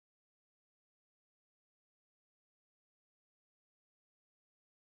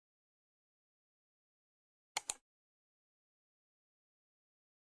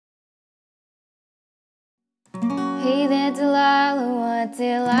Hey there, Delilah, what's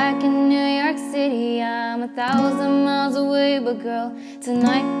it like in New York City? I'm 1,000 miles away, but girl,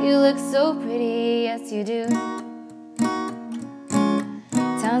 tonight you look so pretty, yes you do.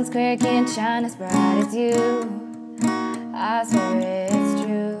 Town square can't shine as bright as you, I swear it's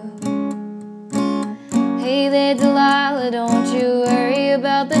true. Hey there, Delilah, don't you worry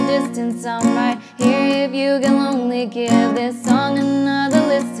about the distance, I'm right here if you get lonely. Give this song another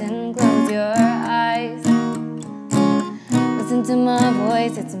listen, close your eyes. Listen to my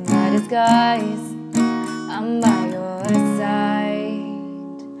voice, it's my disguise, I'm by your side.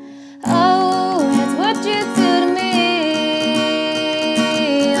 Oh, it's what you do to me.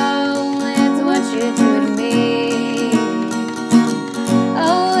 Oh, it's what you do to me.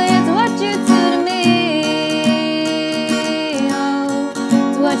 Oh, it's what you do to me. Oh,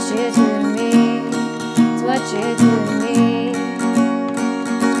 it's what you do to me. It's what you do to me.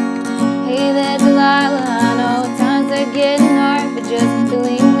 Hey there, Delilah, I know times are getting hard, but just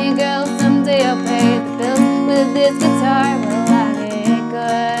believe me, girl, someday I'll pay the bills with this guitar. We'll have it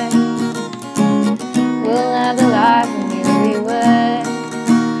good. We'll have the life we knew we would.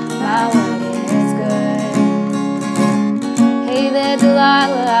 My word is good. Hey there,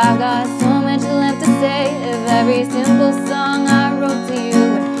 Delilah, I've got so much left to say. If every simple song I wrote to you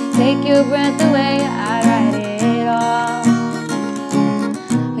would take your breath away, I'd write it all.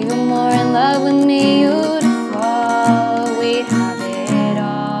 We were more in love with me, you'd fall. We'd have it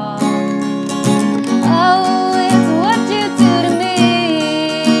all. Oh, it's what you do to me.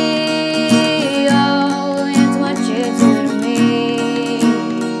 Oh, it's what you do to me.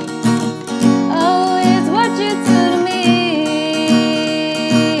 Oh, it's what you do to me.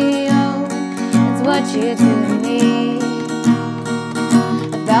 Oh, it's what you do to me.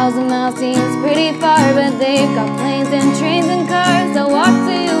 1,000 miles seems pretty far, but they've got planes and trains and cars. I'll walk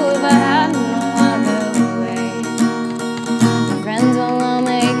to you if I had no other way. My friends will all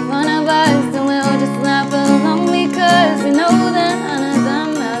make fun of us, and we'll just laugh along because we know that none of them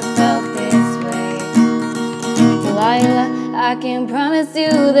have felt this way. Delilah, I can promise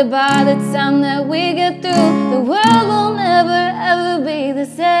you that by the time that we get through, the world will never ever be the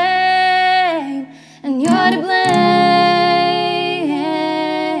same, and you're to blame.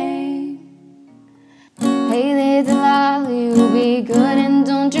 Hey there, Delilah, you be good and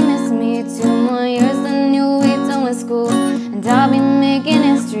don't you miss me. 2 more years then you'll be done with school, and I'll be making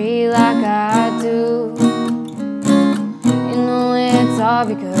history like I do. You know it's all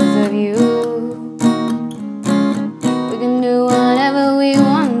because of you. We can do whatever we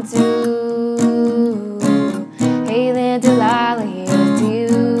want to. Hey there, Delilah, here's to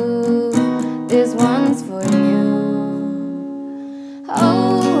you. This one's for you.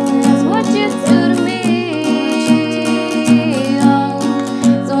 Oh, it's what you do to me.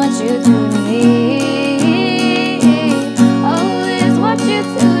 You do to me. Oh, it's what you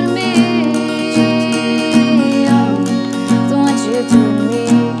do to me. Oh, it's what you do to me.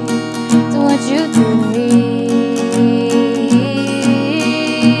 It's what you do to me.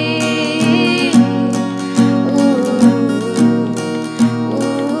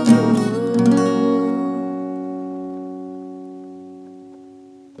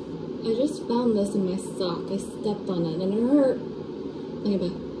 I just found this in my sock. I stepped on it and it hurt. Okay,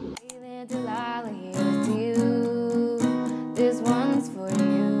 bye.